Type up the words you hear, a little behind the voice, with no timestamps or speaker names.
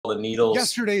the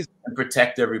needles and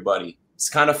protect everybody. It's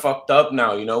kind of fucked up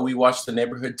now, you know. We watched the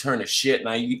neighborhood turn to shit,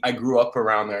 and I grew up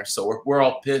around there, so we're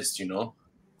all pissed, you know.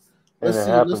 Let's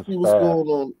see what's going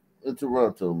on in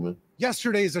Toronto, man.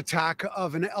 Yesterday's attack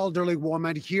of an elderly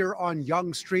woman here on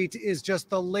Yonge Street is just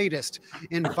the latest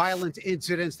in violent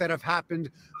incidents that have happened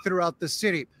throughout the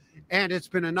city. And it's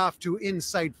been enough to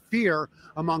incite fear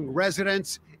among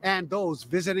residents and those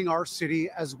visiting our city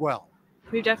as well.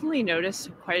 We've definitely noticed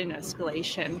quite an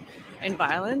escalation in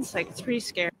violence. Like, it's pretty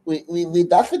scary. We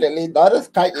definitely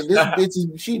noticed this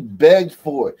bitch, she begged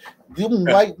for it. Them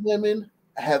white women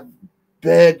have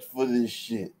begged for this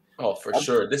shit. Oh, for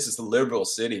sure. This is a liberal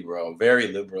city, bro. Very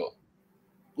liberal.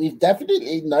 We've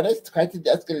definitely noticed quite an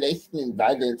escalation in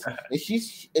violence. And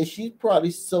she's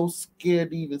probably so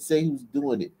scared to even say who's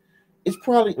doing it. It's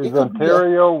probably Is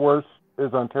Ontario worse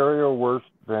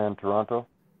than Toronto?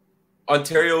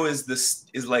 Ontario is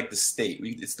like the state.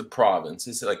 It's the province.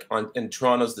 It's like and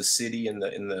Toronto's the city in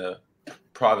the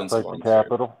province like of the Ontario.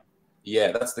 capital?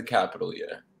 Yeah, that's the capital,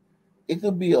 yeah. It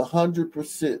could be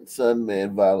 100%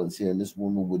 son-man violence here, and this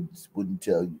woman wouldn't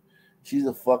tell you. She's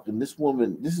a fucking this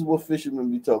woman. This is what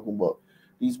fishermen be talking about.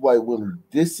 These white women.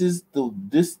 This is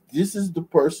the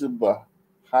person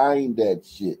behind that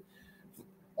shit.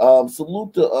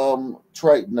 Salute to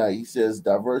Triton Knight. He says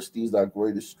diversity is our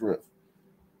greatest strength.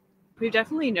 We've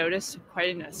definitely noticed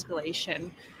quite an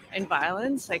escalation in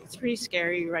violence. Like, it's pretty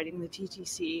scary riding the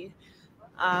TTC.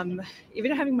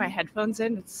 Even having my headphones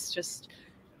in, it's just,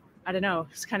 I don't know,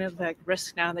 it's kind of like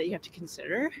risk now that you have to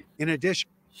consider. In addition,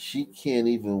 she can't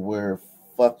even wear a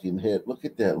fucking head. Look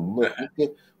at that look. Look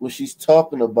at when she's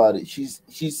talking about it. She's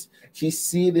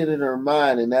seeing it in her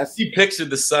mind, and that's she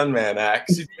pictured the sun man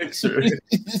act. She pictured it.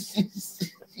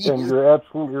 And you're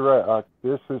absolutely right.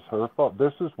 This is her fault.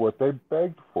 This is what they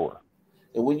begged for.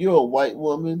 And when you're a white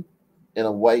woman in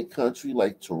a white country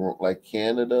like Toronto, like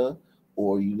Canada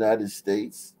or United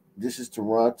States, this is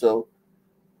Toronto.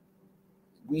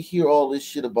 We hear all this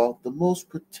shit about the most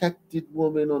protected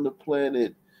woman on the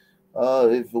planet.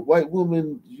 If a white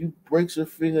woman breaks her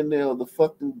fingernail, the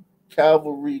fucking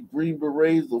cavalry, Green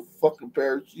Berets will fucking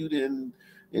parachute in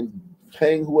and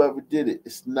hang whoever did it.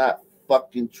 It's not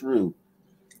fucking true.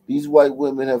 These white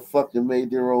women have fucking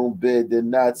made their own bed. They're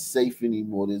not safe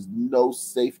anymore. There's no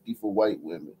safety for white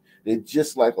women. They're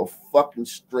just like a fucking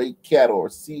stray cat or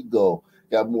a seagull.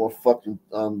 Got more fucking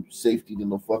safety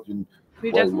than a fucking.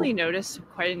 We've definitely noticed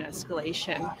quite an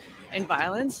escalation in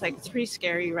violence. Like, it's pretty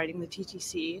scary riding the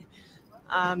TTC.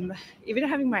 Even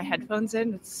having my headphones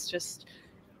in, it's just,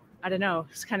 I don't know,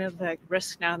 it's kind of like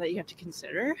risk now that you have to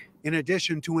consider. In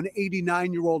addition to an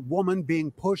 89-year-old woman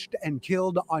being pushed and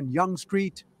killed on Yonge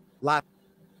Street.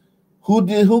 Who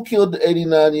killed the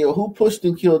 89-year-old? Who pushed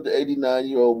and killed the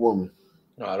 89-year-old woman?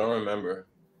 No, I don't remember.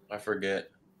 I forget.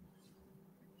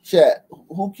 Chat,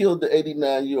 who killed the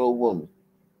 89-year-old woman?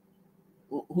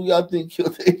 Who y'all think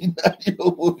killed the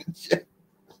 89-year-old woman, chat?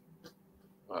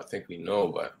 Well, I think we know,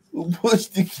 but who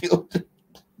pushed and killed her?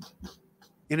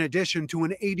 In addition to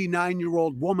an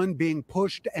 89-year-old woman being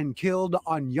pushed and killed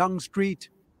on Yonge Street.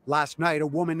 Last night, a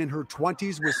woman in her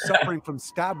 20s was suffering from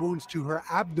stab wounds to her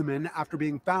abdomen after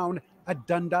being found at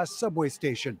Dundas subway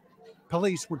station.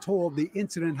 Police were told the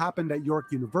incident happened at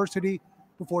York University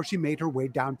before she made her way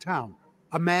downtown.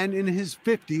 A man in his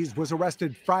 50s was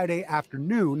arrested Friday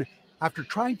afternoon after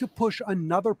trying to push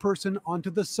another person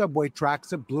onto the subway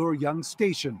tracks at Bloor Yonge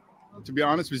Station. To be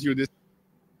honest with you,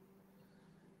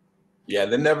 yeah,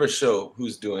 they never show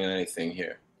who's doing anything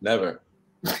here. Never.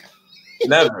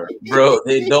 Never, bro.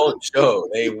 They don't show.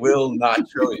 They will not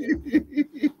show you.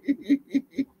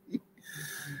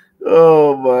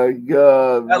 Oh my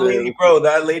god, that lady, bro.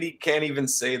 That lady can't even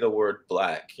say the word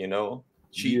black. You know,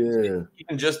 even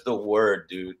just the word,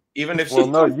 dude. Even if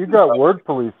you got word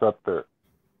police up there.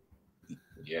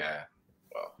 Yeah,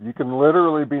 well, you can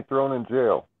literally be thrown in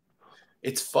jail.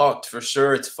 It's fucked for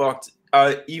sure. It's fucked.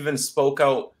 I even spoke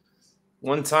out.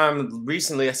 One time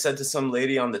recently, I said to some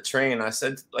lady on the train, I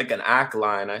said like an act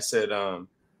line. I said,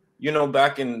 you know,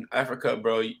 back in Africa,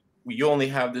 bro, you only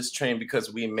have this train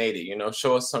because we made it, you know,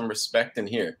 show us some respect in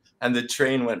here. And the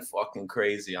train went fucking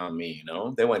crazy on me, you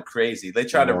know, they went crazy. They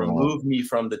tried to remove me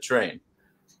from the train.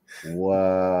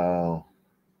 Wow.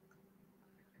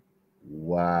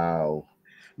 Wow.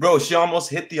 Bro, she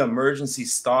almost hit the emergency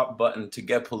stop button to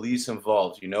get police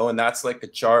involved, you know, and that's like a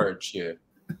charge here.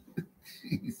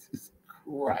 Jesus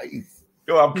Christ.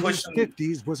 Yo, I'm pushing. His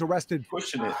 50s was arrested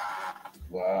pushing it.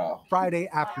 Wow. Friday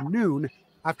afternoon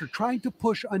after trying to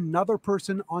push another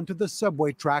person onto the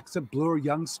subway tracks at Bloor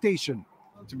Yonge Station.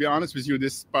 To be honest with you,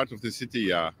 this part of the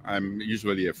city, I'm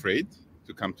usually afraid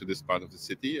to come to this part of the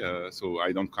city, so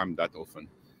I don't come that often.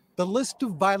 The list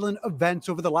of violent events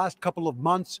over the last couple of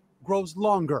months grows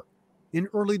longer. In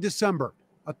early December,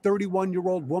 a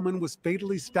 31-year-old woman was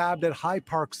fatally stabbed at High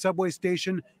Park subway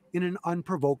station in an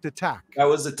unprovoked attack. That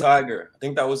was a tiger. I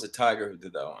think that was a tiger who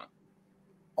did that one.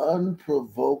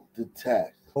 Unprovoked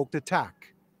attack.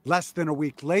 Less than a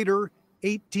week later,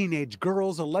 8 teenage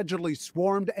girls allegedly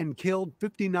swarmed and killed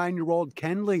 59-year-old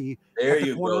Ken Lee There at the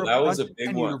you corner go. That of was a Front big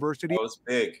and one. University. That was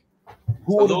big.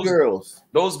 Who are the girls?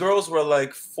 Those girls were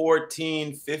like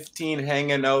 14, 15,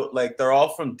 hanging out. Like they're all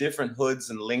from different hoods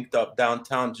and linked up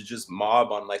downtown to just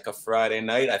mob on like a Friday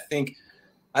night. I think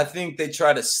they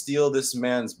tried to steal this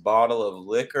man's bottle of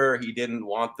liquor. He didn't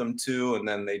want them to, and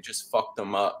then they just fucked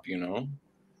him up, you know?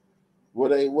 Were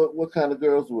they what kind of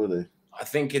girls were they? I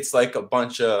think it's like a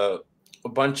bunch of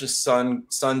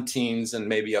sun teens and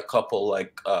maybe a couple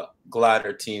like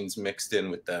glider teens mixed in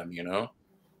with them, you know?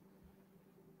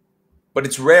 But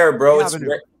it's rare, bro.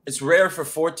 It's rare for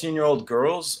 14-year-old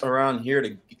girls around here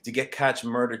to catch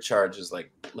murder charges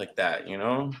like that, you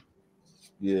know?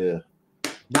 Yeah.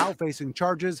 Now facing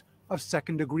charges of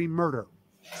second-degree murder.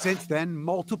 Since then,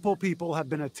 multiple people have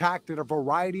been attacked at a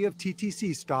variety of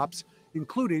TTC stops,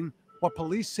 including what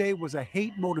police say was a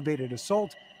hate-motivated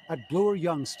assault at Bloor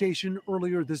Young Station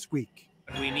earlier this week.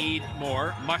 We need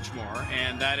more, much more,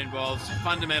 and that involves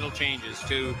fundamental changes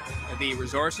to the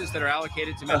resources that are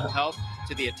allocated to mental health,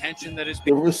 to the attention that is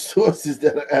being... The resources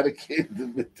that are allocated to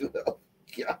mental health.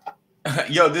 God.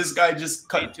 Yo, this guy just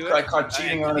got caught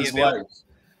cheating on his wife.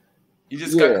 He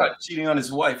just got caught cheating on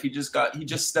his wife. He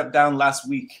just stepped down last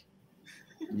week.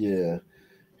 Yeah.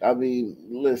 I mean,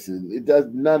 listen, it does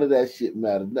none of that shit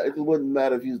matter. It wouldn't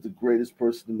matter if he was the greatest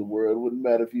person in the world. It wouldn't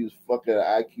matter if he was fucking an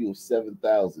IQ of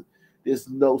 7,000. There's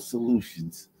no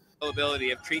solutions.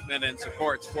 Availability of treatment and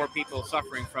supports for people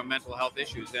suffering from mental health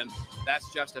issues, and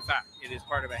that's just a fact. It is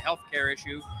part of a healthcare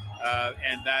issue,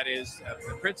 and that is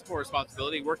the principal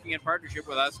responsibility, working in partnership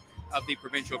with us, of the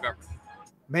provincial government.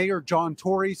 Mayor John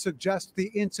Tory suggests the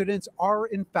incidents are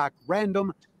in fact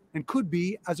random and could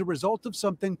be as a result of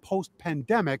something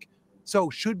post-pandemic, so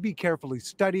should be carefully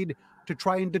studied to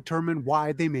try and determine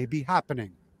why they may be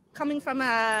happening. Coming from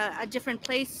a different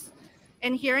place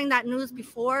and hearing that news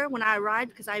before when I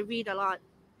arrived, because I read a lot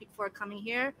before coming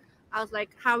here, I was like,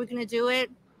 how are we going to do it?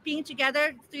 Being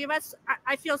together, three of us,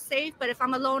 I feel safe, but if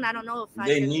I'm alone, I don't know if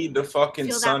they need the fucking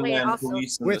Sunman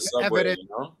police in the subway, you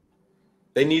know?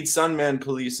 They need Sunman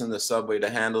police in the subway to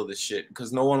handle this shit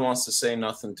because no one wants to say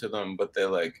nothing to them, but they're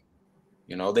like,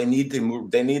 you know, they need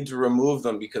to remove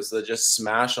them because they just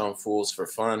smash on fools for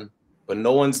fun. But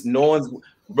no one's,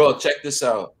 bro, check this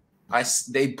out.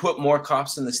 They put more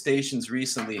cops in the stations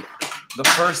recently. The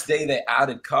first day they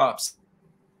added cops.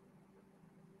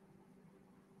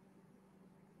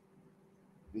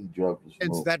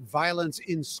 It's that violence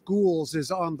in schools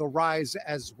is on the rise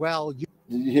as well. Did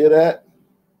you hear that?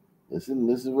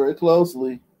 Listen very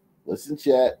closely. Listen,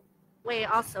 chat. Wait,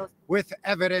 also. With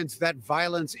evidence that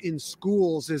violence in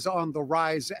schools is on the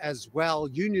rise as well,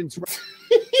 unions.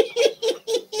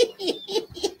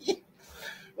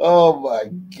 Oh my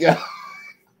God.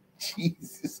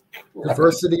 Jesus Christ.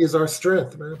 Diversity is our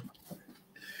strength, man.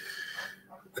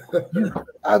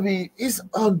 I mean, it's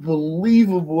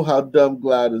unbelievable how dumb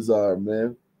gliders are,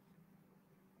 man.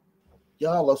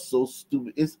 Y'all are so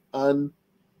stupid. It's unbelievable.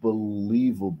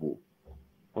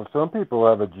 Well, some people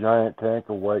have a giant tank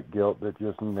of white guilt that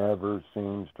just never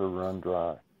seems to run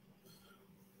dry.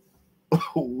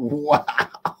 Wow.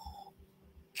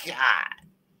 God.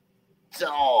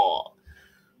 Oh.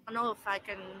 I don't know if I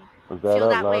can feel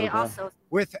that way also.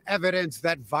 With evidence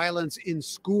that violence in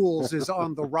schools is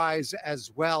on the rise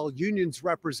as well, unions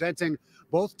representing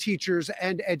both teachers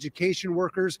and education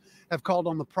workers have called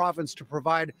on the province to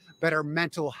provide better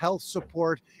mental health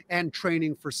support and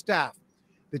training for staff.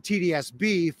 The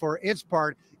TDSB, for its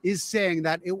part, is saying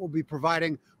that it will be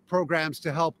providing programs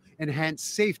to help enhance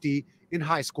safety in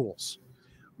high schools.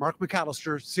 Mark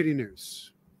McAllister, City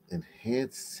News.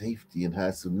 Enhance safety in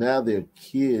high school. Now they're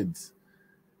kids.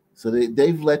 So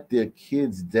they've let their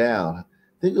kids down.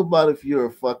 Think about if you're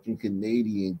a fucking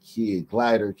Canadian kid,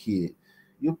 glider kid.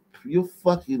 Your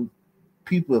fucking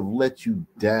people have let you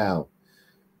down.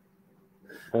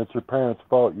 It's your parents'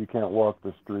 fault you can't walk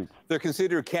the streets. They're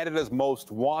considered Canada's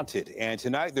most wanted, and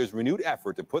tonight there's renewed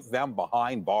effort to put them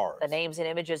behind bars. The names and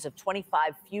images of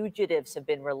 25 fugitives have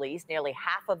been released, nearly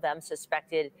half of them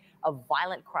suspected of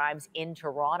violent crimes in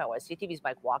Toronto. As CTV's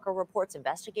Mike Walker reports,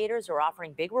 investigators are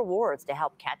offering big rewards to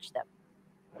help catch them.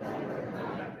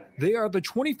 They are the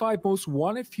 25 most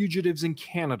wanted fugitives in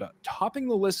Canada. Topping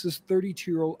the list is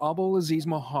 32-year-old Abdulaziz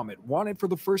Mohammed, wanted for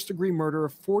the first-degree murder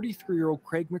of 43-year-old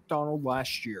Craig McDonald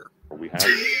last year. We have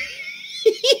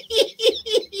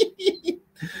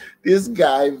this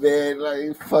guy, man,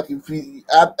 like fucking,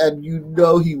 and you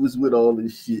know he was with all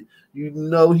this shit. You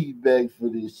know he begged for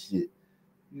this shit.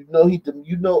 You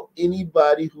know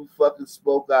anybody who fucking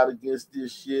spoke out against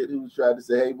this shit, who was trying to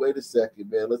say, "Hey, wait a second,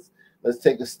 man, let's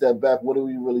take a step back. What are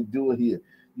we really doing here?"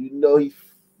 You know he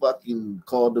fucking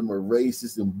called them a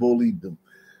racist and bullied them.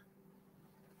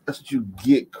 That's what you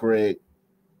get, Craig.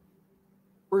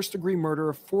 First-degree murder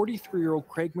of 43-year-old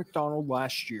Craig McDonald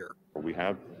last year. We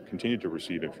have continued to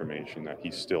receive information that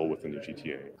he's still within the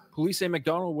GTA. Police say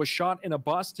McDonald was shot in a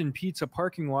Boston Pizza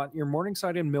parking lot near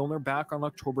Morningside and Milner back on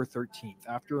October 13th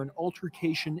after an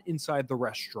altercation inside the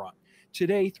restaurant.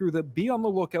 Today, through the Be on the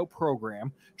Lookout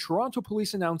program, Toronto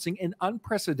police announcing an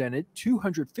unprecedented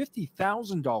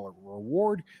 $250,000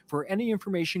 reward for any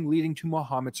information leading to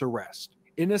Mohammed's arrest.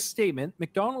 In a statement,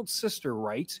 McDonald's sister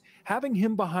writes, "Having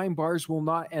him behind bars will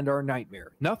not end our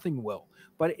nightmare. Nothing will.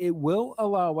 But it will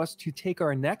allow us to take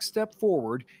our next step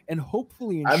forward and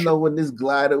hopefully ensure." I know when this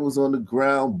glider was on the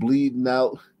ground bleeding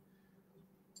out,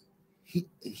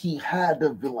 he had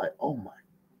to be like, "Oh my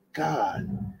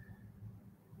God,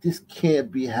 this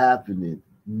can't be happening.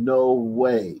 No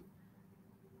way."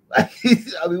 Like,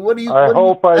 I mean, what do you? I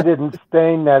hope I didn't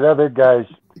stain that other guy's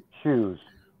shoes.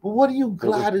 But what do you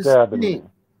gliders think,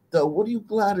 though? What do you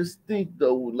gliders think,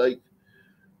 though? Like,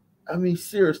 I mean,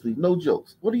 seriously, no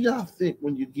jokes. What do y'all think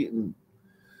when you're getting,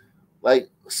 like,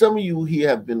 some of you here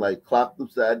have been like clocked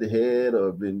upside the head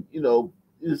or been,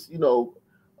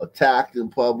 attacked in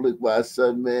public by a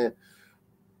sudden man?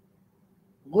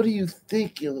 What are you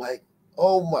thinking? Like,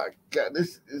 oh my God,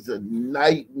 this is a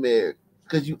nightmare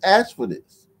because you asked for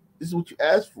this. This is what you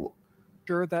asked for.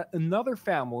 Sure that another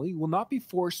family will not be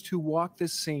forced to walk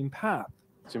this same path.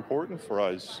 It's important for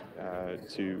us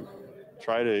to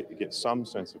try to get some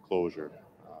sense of closure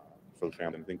for the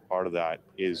family. I think part of that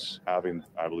is having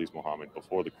Abdulaziz Mohammed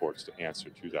before the courts to answer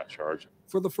to that charge.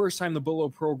 For the first time, the Willow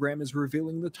program is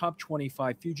revealing the top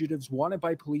 25 fugitives wanted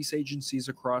by police agencies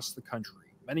across the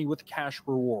country, many with cash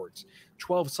rewards.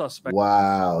 12 suspects.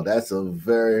 Wow, that's a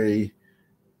very.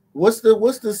 What's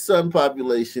the Sun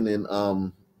population in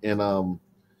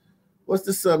what's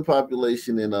the Sun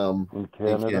population in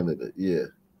Canada? Yeah.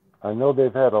 I know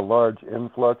they've had a large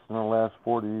influx in the last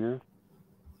 40 years,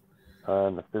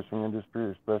 in the fishing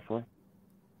industry especially.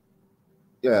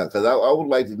 Yeah, because I would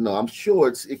like to know. I'm sure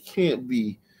it can't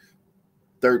be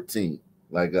 13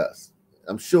 like us.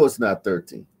 I'm sure it's not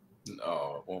 13.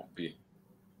 No, it won't be.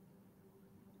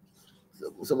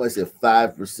 Somebody said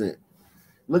 5%.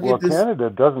 Look well, at this.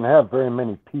 Canada doesn't have very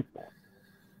many people.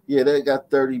 Yeah, they got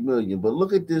 30 million. But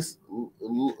look at this.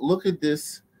 Look at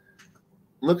this.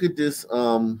 Look at this.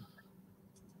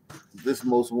 This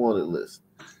most wanted list.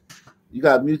 You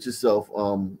gotta mute yourself.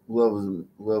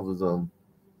 Whoever's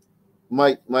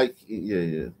Mike.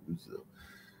 Yeah.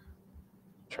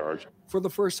 Charge. For the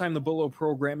first time, the Willow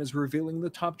program is revealing the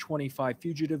top 25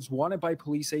 fugitives wanted by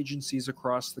police agencies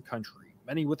across the country,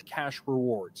 many with cash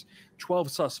rewards.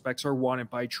 12 suspects are wanted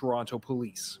by Toronto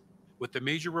police. With the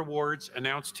major rewards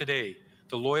announced today,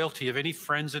 the loyalty of any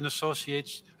friends and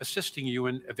associates assisting you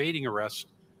in evading arrest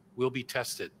will be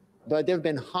tested. But there have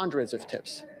been hundreds of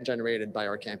tips generated by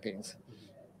our campaigns.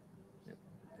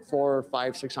 400,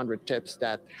 500, 600 tips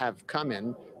that have come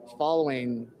in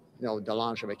following the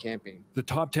launch of a campaign. The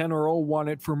top 10 are all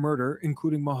wanted for murder,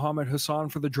 including Mohammed Hassan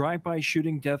for the drive-by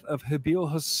shooting death of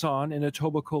Habil Hassan in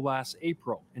Etobicoke last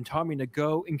April, and Tommy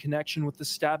Nago in connection with the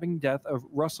stabbing death of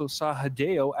Russell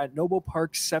Sahadeo at Noble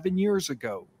Park 7 years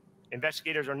ago.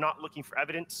 Investigators are not looking for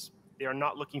evidence. They are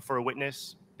not looking for a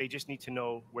witness. They just need to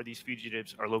know where these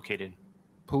fugitives are located.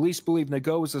 Police believe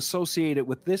Nago is associated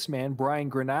with this man, Brian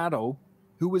Granado,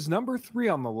 who was number 3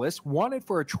 on the list, wanted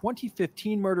for a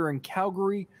 2015 murder in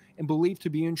Calgary and believed to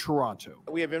be in Toronto.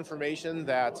 We have information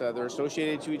that they're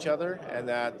associated to each other and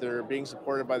that they're being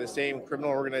supported by the same criminal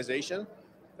organization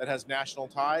that has national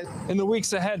ties. In the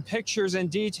weeks ahead, pictures and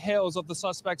details of the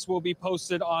suspects will be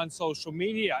posted on social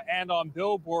media and on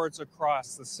billboards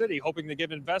across the city, hoping to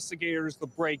give investigators the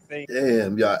break they...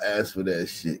 Damn, y'all asked for that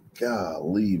shit.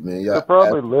 Golly, man. Y'all They're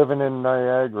probably living in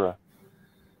Niagara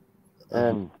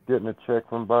and getting a check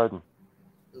from Biden.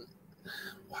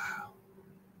 Wow.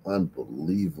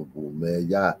 Unbelievable, man.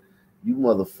 Y'all, you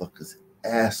motherfuckers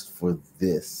asked for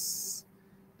this.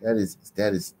 That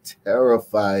is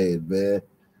terrifying, man.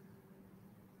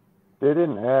 They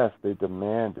didn't ask, they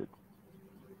demanded.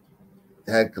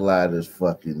 That glider's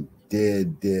fucking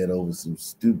dead over some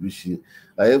stupid shit.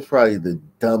 Like, it's probably the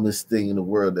dumbest thing in the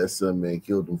world that some man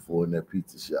killed him for in that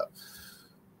pizza shop.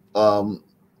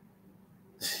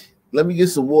 Let me get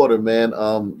some water, man.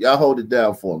 Y'all hold it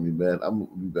down for me, man. I'm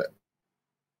gonna be back.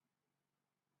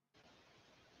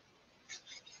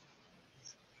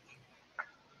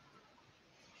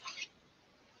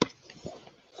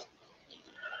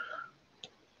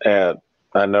 And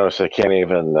I notice I can't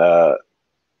even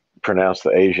pronounce the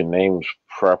Asian names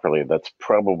properly. That's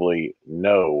probably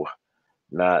no,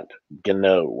 not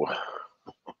Gano.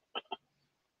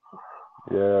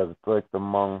 Yeah, it's like the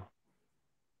Hmong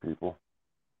people.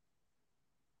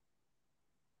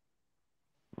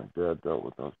 My dad dealt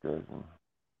with those guys in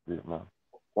Vietnam.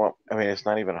 Well, I mean, it's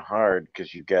not even hard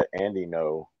because you got Andy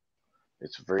No.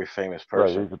 It's a very famous Right,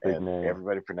 person, he's a big and name.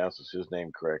 everybody pronounces his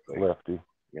name correctly. Lefty.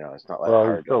 You know, it's not like Well,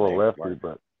 hard he's still to a name lefty, Mark.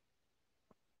 but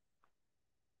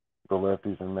the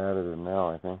lefties are mad at him now,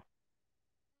 I think.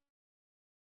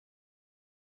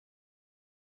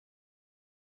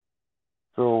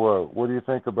 So, what do you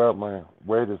think about my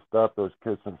way to stop those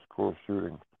kids from school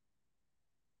shootings?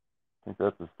 Think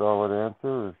that's a solid answer,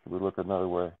 or should we look another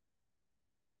way?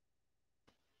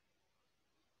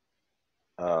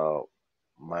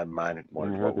 My mind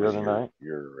When wanted you what heard the was other night?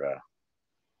 your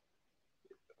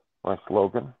My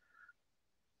slogan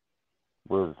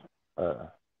was,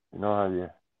 you know how you,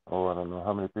 I don't know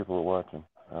how many people are watching.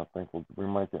 I think we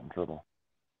might get in trouble.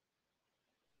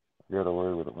 Get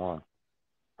away with it once.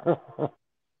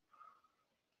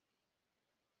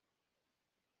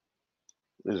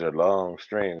 These are long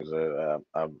streams. I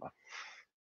don't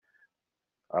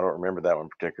remember that one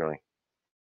particularly.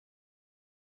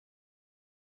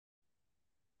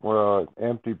 Well,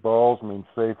 empty balls mean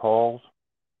safe halls.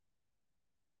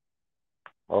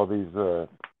 All these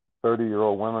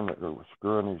 30-year-old women that are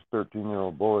screwing these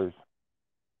 13-year-old boys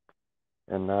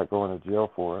and not going to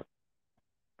jail for it.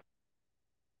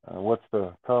 What's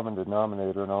the common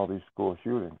denominator in all these school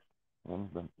shootings? And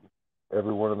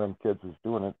every one of them kids who's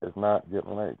doing it is not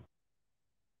getting laid.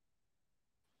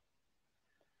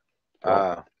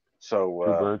 So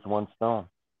two birds, one stone.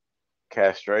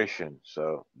 Castration,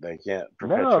 so they can't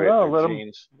perpetuate their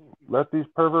genes. Let these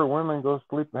pervert women go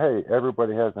sleep. Hey,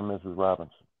 everybody has a Mrs.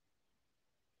 Robinson.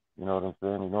 You know what I'm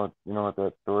saying? You know what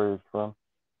that story is from?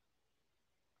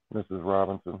 Mrs.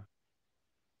 Robinson.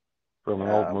 From an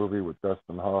old movie with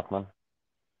Dustin Hoffman.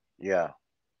 Yeah.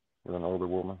 With an older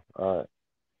woman. All right.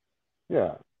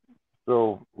 Yeah.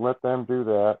 So let them do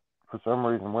that. For some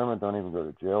reason, women don't even go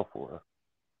to jail for it.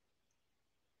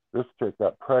 This chick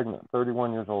got pregnant,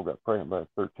 31 years old, got pregnant by a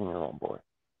 13-year-old boy.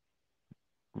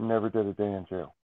 Never did a day in jail.